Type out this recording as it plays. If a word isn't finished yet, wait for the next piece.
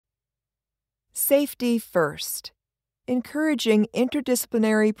Safety first. Encouraging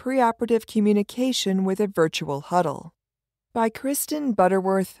interdisciplinary preoperative communication with a virtual huddle. By Kristen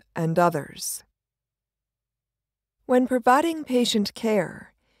Butterworth and others. When providing patient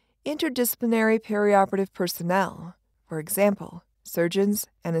care, interdisciplinary perioperative personnel, for example, surgeons,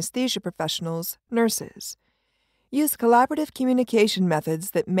 anesthesia professionals, nurses, use collaborative communication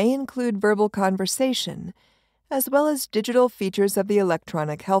methods that may include verbal conversation, as well as digital features of the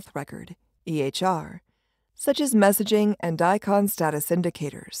electronic health record, EHR, such as messaging and icon status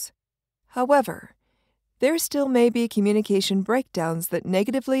indicators. However, there still may be communication breakdowns that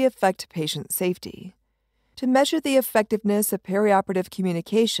negatively affect patient safety. To measure the effectiveness of perioperative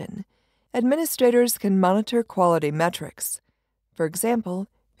communication, administrators can monitor quality metrics. For example,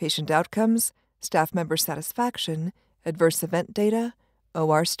 patient outcomes, staff member satisfaction, adverse event data,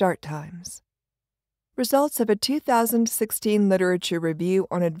 OR start times. Results of a 2016 literature review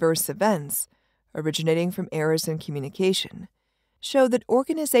on adverse events, originating from errors in communication, show that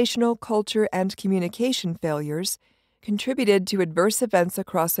organizational culture and communication failures contributed to adverse events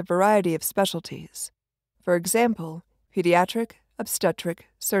across a variety of specialties. For example, pediatric, obstetric,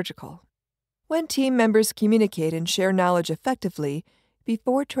 surgical. When team members communicate and share knowledge effectively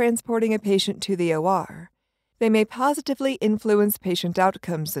before transporting a patient to the OR, they may positively influence patient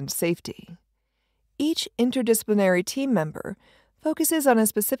outcomes and safety. Each interdisciplinary team member focuses on a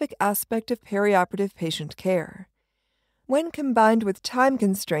specific aspect of perioperative patient care. When combined with time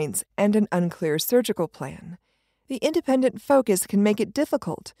constraints and an unclear surgical plan, the independent focus can make it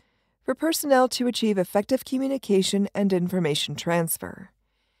difficult for personnel to achieve effective communication and information transfer.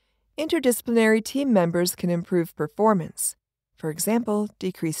 Interdisciplinary team members can improve performance, for example,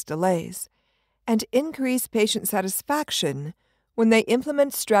 decrease delays, and increase patient satisfaction when they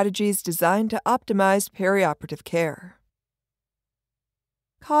implement strategies designed to optimize perioperative care.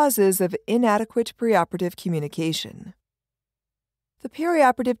 Causes of inadequate preoperative communication. The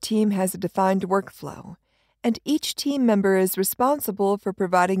perioperative team has a defined workflow, and each team member is responsible for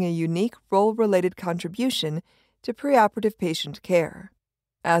providing a unique role-related contribution to preoperative patient care.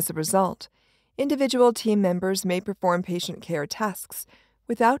 As a result, individual team members may perform patient care tasks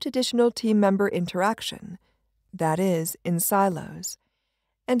without additional team member interaction, that is, in silos,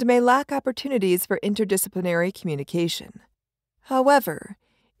 and may lack opportunities for interdisciplinary communication. However,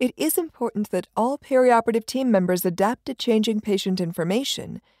 it is important that all perioperative team members adapt to changing patient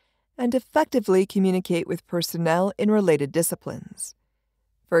information and effectively communicate with personnel in related disciplines.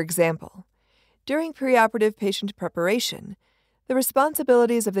 For example, during preoperative patient preparation, the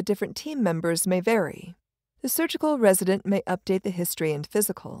responsibilities of the different team members may vary. The surgical resident may update the history and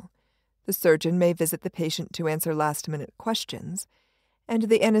physical. The surgeon may visit the patient to answer last-minute questions, and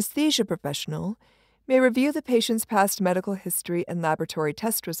the anesthesia professional may review the patient's past medical history and laboratory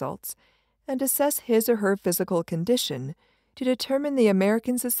test results and assess his or her physical condition to determine the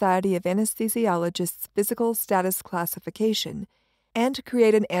American Society of Anesthesiologists' physical status classification and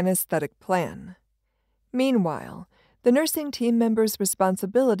create an anesthetic plan. Meanwhile, the nursing team members'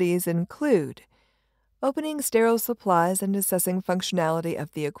 responsibilities include opening sterile supplies and assessing functionality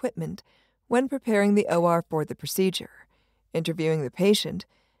of the equipment when preparing the OR for the procedure, interviewing the patient,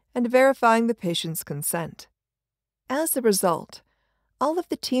 and verifying the patient's consent. As a result, all of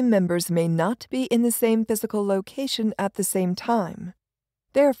the team members may not be in the same physical location at the same time.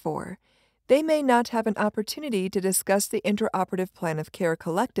 Therefore, they may not have an opportunity to discuss the intraoperative plan of care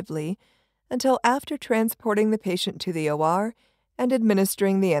collectively until after transporting the patient to the OR and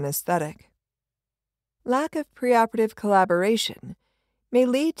administering the anesthetic. Lack of preoperative collaboration may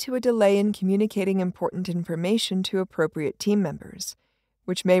lead to a delay in communicating important information to appropriate team members,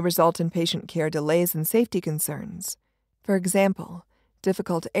 which may result in patient care delays and safety concerns. For example,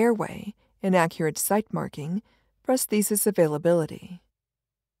 difficult airway, inaccurate site marking, prosthesis availability.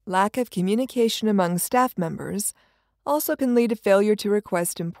 Lack of communication among staff members also can lead to failure to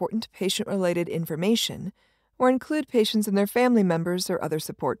request important patient-related information or include patients and their family members or other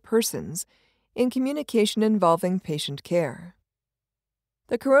support persons in communication involving patient care.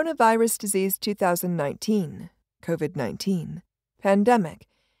 The Coronavirus Disease 2019, COVID-19, pandemic,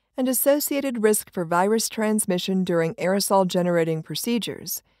 and associated risk for virus transmission during aerosol-generating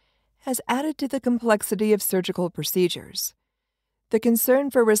procedures has added to the complexity of surgical procedures. The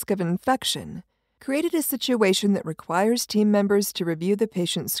concern for risk of infection created a situation that requires team members to review the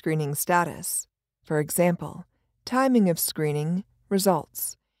patient's screening status, for example, timing of screening,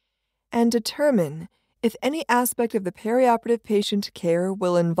 results, and determine if any aspect of the perioperative patient care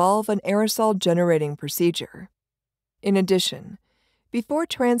will involve an aerosol-generating procedure. In addition, before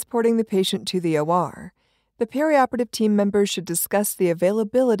transporting the patient to the OR, The perioperative team members should discuss the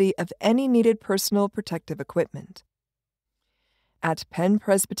availability of any needed personal protective equipment. At Penn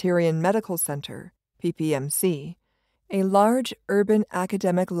Presbyterian Medical Center, PPMC, a large urban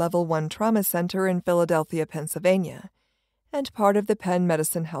academic Level 1 trauma center in Philadelphia, Pennsylvania, and part of the Penn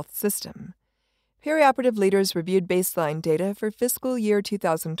Medicine Health System, perioperative leaders reviewed baseline data for fiscal year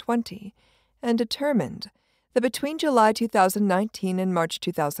 2020 and determined that between July 2019 and March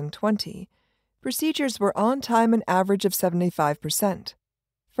 2020, procedures were on time an average of 75%.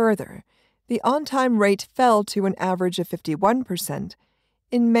 Further, the on-time rate fell to an average of 51%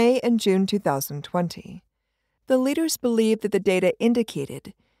 in May and June 2020. The leaders believed that the data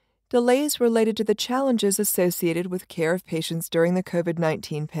indicated delays related to the challenges associated with care of patients during the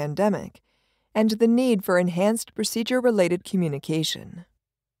COVID-19 pandemic and the need for enhanced procedure-related communication.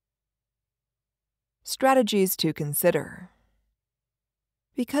 Strategies to consider.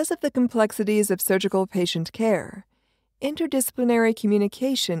 Because of the complexities of surgical patient care, interdisciplinary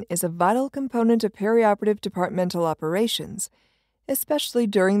communication is a vital component of perioperative departmental operations, especially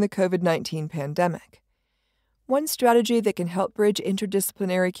during the COVID-19 pandemic. One strategy that can help bridge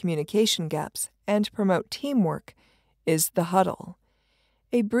interdisciplinary communication gaps and promote teamwork is the huddle,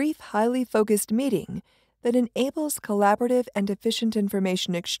 a brief, highly focused meeting that enables collaborative and efficient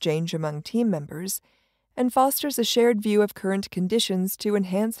information exchange among team members and fosters a shared view of current conditions to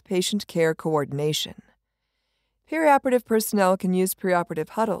enhance patient care coordination. Perioperative personnel can use preoperative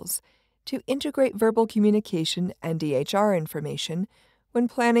huddles to integrate verbal communication and EHR information when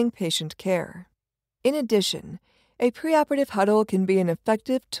planning patient care. In addition, a preoperative huddle can be an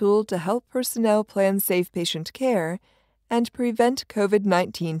effective tool to help personnel plan safe patient care and prevent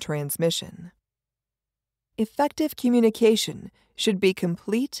COVID-19 transmission. Effective communication should be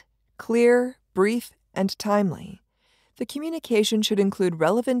complete, clear, brief, and timely. The communication should include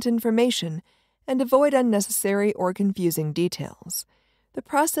relevant information and avoid unnecessary or confusing details. The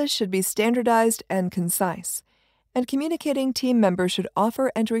process should be standardized and concise, and communicating team members should offer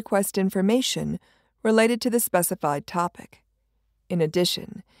and request information related to the specified topic. In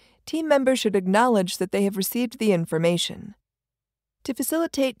addition, team members should acknowledge that they have received the information. To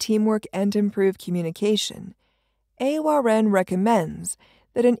facilitate teamwork and improve communication, AORN recommends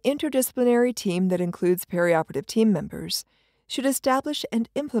that an interdisciplinary team that includes perioperative team members should establish and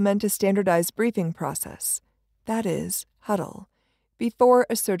implement a standardized briefing process, that is, huddle, before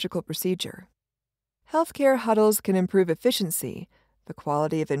a surgical procedure. Healthcare huddles can improve efficiency, the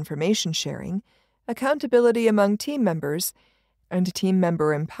quality of information sharing, accountability among team members, and team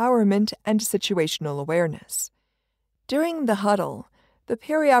member empowerment and situational awareness. During the huddle, the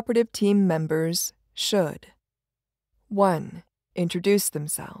perioperative team members should 1. Introduce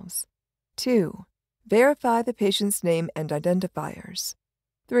themselves. 2. Verify the patient's name and identifiers.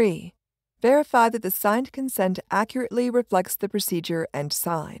 3. Verify that the signed consent accurately reflects the procedure and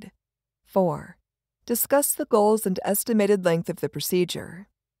side. 4. Discuss the goals and estimated length of the procedure.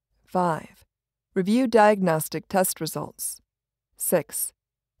 5. Review diagnostic test results. 6.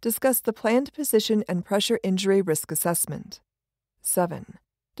 Discuss the planned position and pressure injury risk assessment. 7.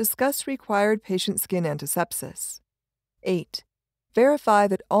 Discuss required patient skin antisepsis. 8. Verify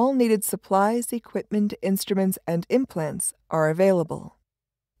that all needed supplies, equipment, instruments, and implants are available.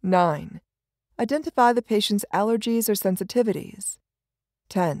 9. Identify the patient's allergies or sensitivities.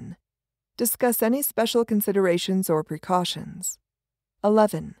 10. Discuss any special considerations or precautions.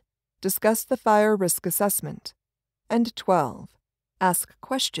 11. Discuss the fire risk assessment. And 12. Ask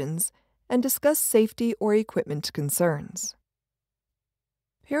questions and discuss safety or equipment concerns.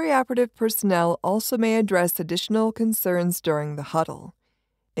 Perioperative personnel also may address additional concerns during the huddle,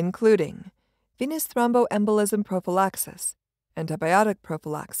 including venous thromboembolism prophylaxis, antibiotic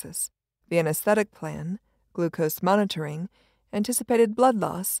prophylaxis, the anesthetic plan, glucose monitoring, anticipated blood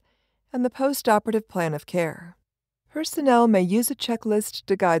loss, and the post-operative plan of care. Personnel may use a checklist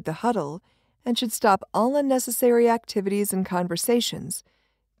to guide the huddle and should stop all unnecessary activities and conversations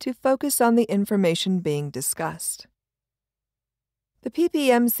to focus on the information being discussed. The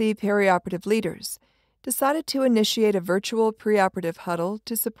PPMC perioperative leaders decided to initiate a virtual preoperative huddle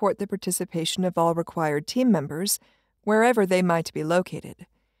to support the participation of all required team members wherever they might be located.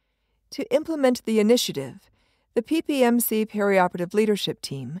 To implement the initiative, the PPMC perioperative leadership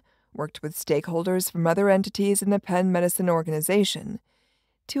team worked with stakeholders from other entities in the Penn Medicine organization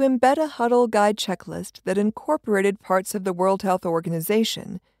to embed a huddle guide checklist that incorporated parts of the World Health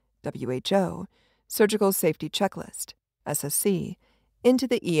Organization, WHO, Surgical Safety Checklist, SSC, into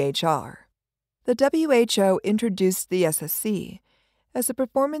the EHR. The WHO introduced the SSC as a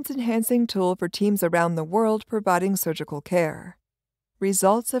performance-enhancing tool for teams around the world providing surgical care.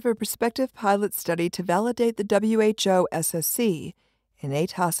 results of a prospective pilot study to validate the WHO SSC in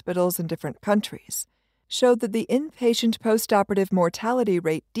 8 hospitals in different countries showed that the inpatient postoperative mortality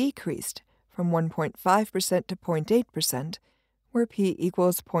rate decreased from 1.5% to 0.8%, where p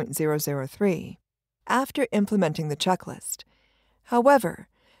equals 0.003, after implementing the checklist. However,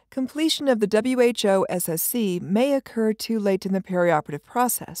 completion of the WHO SSC may occur too late in the perioperative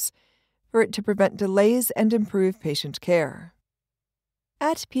process for it to prevent delays and improve patient care.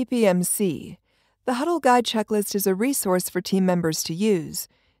 At PPMC, the Huddle Guide Checklist is a resource for team members to use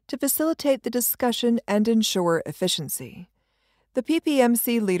to facilitate the discussion and ensure efficiency. The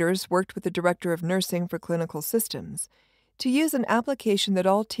PPMC leaders worked with the Director of Nursing for Clinical Systems to use an application that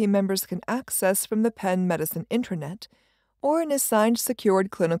all team members can access from the Penn Medicine intranet or an assigned secured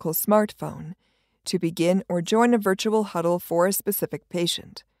clinical smartphone to begin or join a virtual huddle for a specific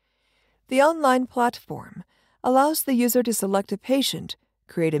patient. The online platform allows the user to select a patient,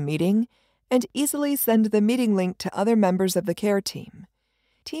 create a meeting, and easily send the meeting link to other members of the care team.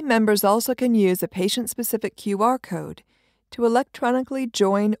 Team members also can use a patient-specific QR code to electronically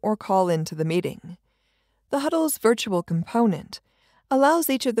join or call into the meeting. The huddle's virtual component allows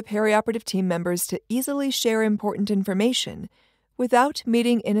each of the perioperative team members to easily share important information without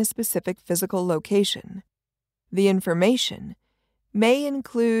meeting in a specific physical location. The information may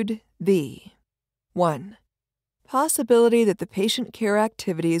include the 1. Possibility that the patient care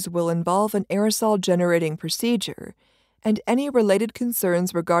activities will involve an aerosol-generating procedure and any related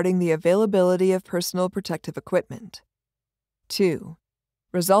concerns regarding the availability of personal protective equipment. 2.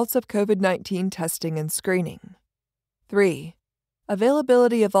 Results of COVID-19 testing and screening. 3.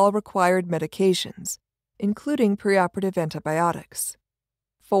 Availability of all required medications, including preoperative antibiotics.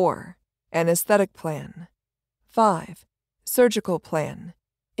 4. Anesthetic plan. 5. Surgical plan,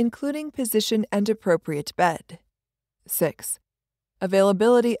 including position and appropriate bed. 6.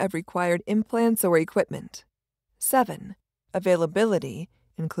 Availability of required implants or equipment. 7. Availability,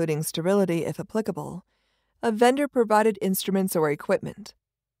 including sterility if applicable, of vendor-provided instruments or equipment.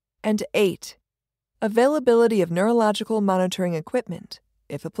 And 8. Availability of neurological monitoring equipment,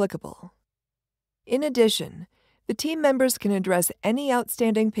 if applicable. In addition, the team members can address any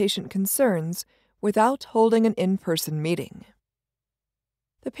outstanding patient concerns without holding an in-person meeting.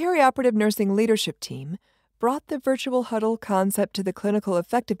 The Perioperative Nursing Leadership Team brought the virtual huddle concept to the Clinical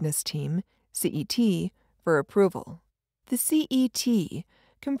Effectiveness Team, CET, for approval. The CET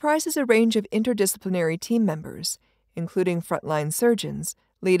comprises a range of interdisciplinary team members, including frontline surgeons,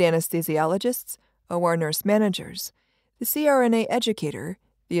 lead anesthesiologists, OR nurse managers, the CRNA educator,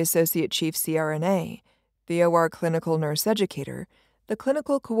 the associate chief CRNA, the OR clinical nurse educator, the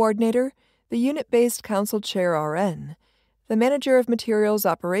clinical coordinator, the unit-based council chair RN, the manager of materials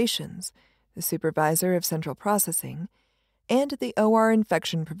operations, the supervisor of central processing, and the OR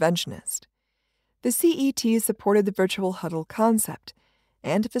infection preventionist. The CET supported the virtual huddle concept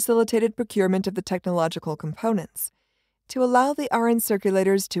and facilitated procurement of the technological components to allow the RN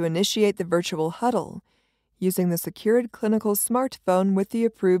circulators to initiate the virtual huddle using the secured clinical smartphone with the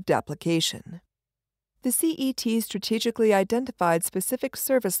approved application. The CET strategically identified specific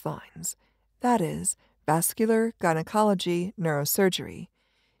service lines, that is, vascular, gynecology, neurosurgery,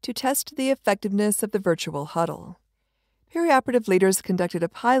 to test the effectiveness of the virtual huddle. Perioperative leaders conducted a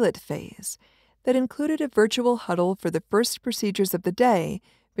pilot phase that included a virtual huddle for the first procedures of the day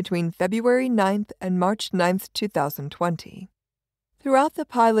between February 9th and March 9th, 2020. Throughout the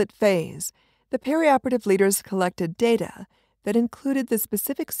pilot phase, the perioperative leaders collected data that included the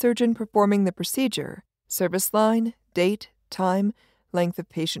specific surgeon performing the procedure, service line, date, time, length of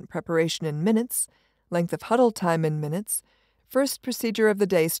patient preparation in minutes, length of huddle time in minutes, first procedure of the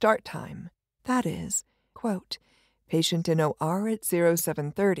day start time, that is, quote, patient in OR at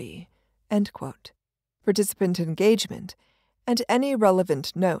 0730, end quote, participant engagement, and any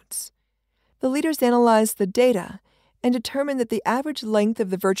relevant notes. The leaders analyzed the data and determined that the average length of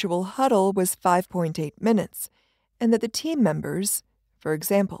the virtual huddle was 5.8 minutes, and that the team members, for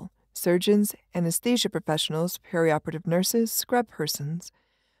example, surgeons, anesthesia professionals, perioperative nurses, scrub persons,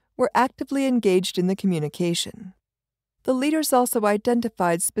 were actively engaged in the communication. The leaders also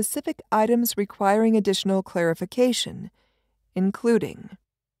identified specific items requiring additional clarification, including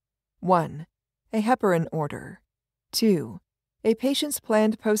 1. A heparin order. 2. A patient's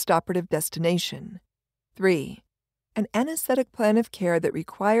planned postoperative destination. 3. An anesthetic plan of care that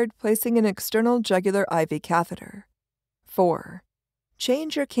required placing an external jugular IV catheter. 4.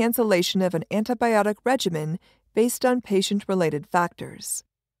 Change or cancellation of an antibiotic regimen based on patient-related factors.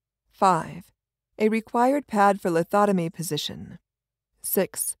 5. A required pad for lithotomy position.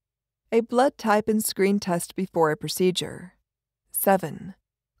 6. A blood type and screen test before a procedure. 7.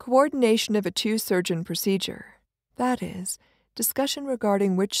 Coordination of a two-surgeon procedure. That is, discussion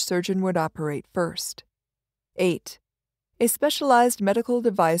regarding which surgeon would operate first. 8. A specialized medical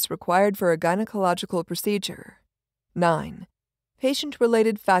device required for a gynecological procedure. 9.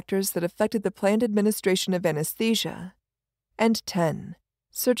 Patient-related factors that affected the planned administration of anesthesia. And 10.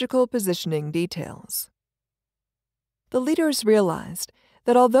 Surgical positioning details. The leaders realized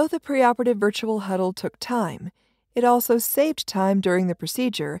that although the preoperative virtual huddle took time, it also saved time during the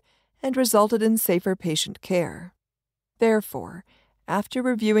procedure and resulted in safer patient care. Therefore, after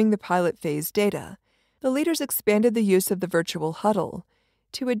reviewing the pilot phase data, the leaders expanded the use of the virtual huddle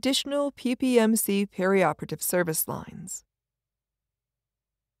to additional PPMC perioperative service lines.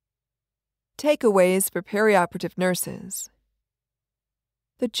 Takeaways for perioperative nurses.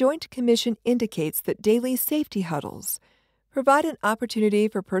 The Joint Commission indicates that daily safety huddles provide an opportunity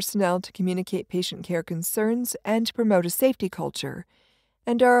for personnel to communicate patient care concerns and promote a safety culture,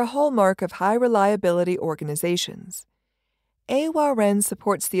 and are a hallmark of high-reliability organizations. AORN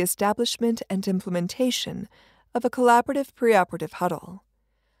supports the establishment and implementation of a collaborative preoperative huddle.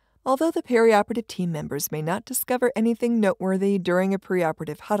 Although the perioperative team members may not discover anything noteworthy during a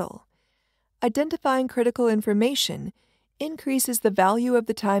preoperative huddle, identifying critical information increases the value of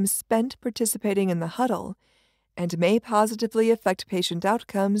the time spent participating in the huddle and may positively affect patient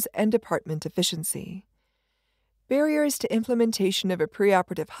outcomes and department efficiency. Barriers to implementation of a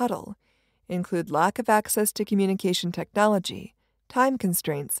preoperative huddle include lack of access to communication technology, time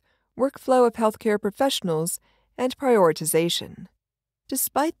constraints, workflow of healthcare professionals, and prioritization.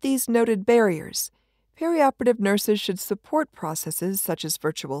 Despite these noted barriers, perioperative nurses should support processes such as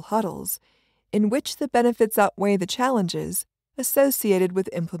virtual huddles, in which the benefits outweigh the challenges associated with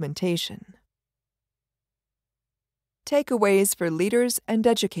implementation. Takeaways for leaders and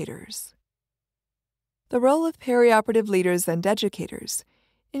educators. The role of perioperative leaders and educators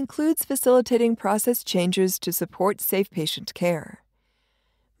includes facilitating process changes to support safe patient care.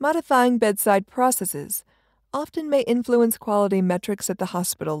 Modifying bedside processes often may influence quality metrics at the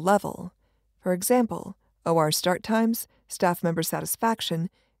hospital level, for example, OR start times, staff member satisfaction,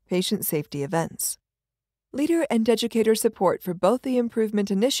 patient safety events. Leader and educator support for both the improvement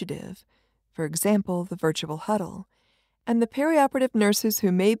initiative, for example, the virtual huddle, and the perioperative nurses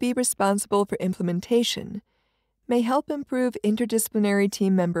who may be responsible for implementation may help improve interdisciplinary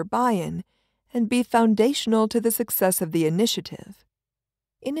team member buy-in and be foundational to the success of the initiative.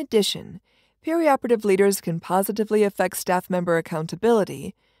 In addition, perioperative leaders can positively affect staff member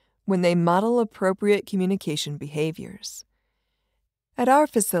accountability when they model appropriate communication behaviors. At our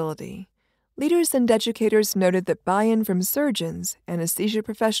facility, leaders and educators noted that buy-in from surgeons, anesthesia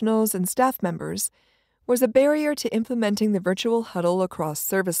professionals, and staff members was a barrier to implementing the virtual huddle across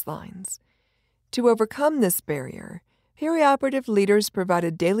service lines. To overcome this barrier, perioperative leaders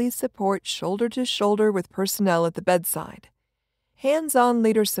provided daily support shoulder to shoulder with personnel at the bedside. Hands-on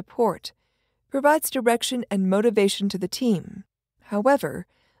leader support provides direction and motivation to the team. However,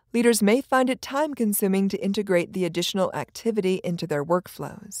 leaders may find it time-consuming to integrate the additional activity into their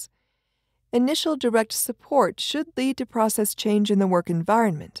workflows. Initial direct support should lead to process change in the work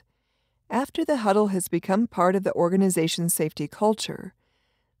environment. After the huddle has become part of the organization's safety culture,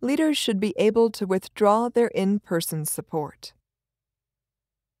 leaders should be able to withdraw their in-person support.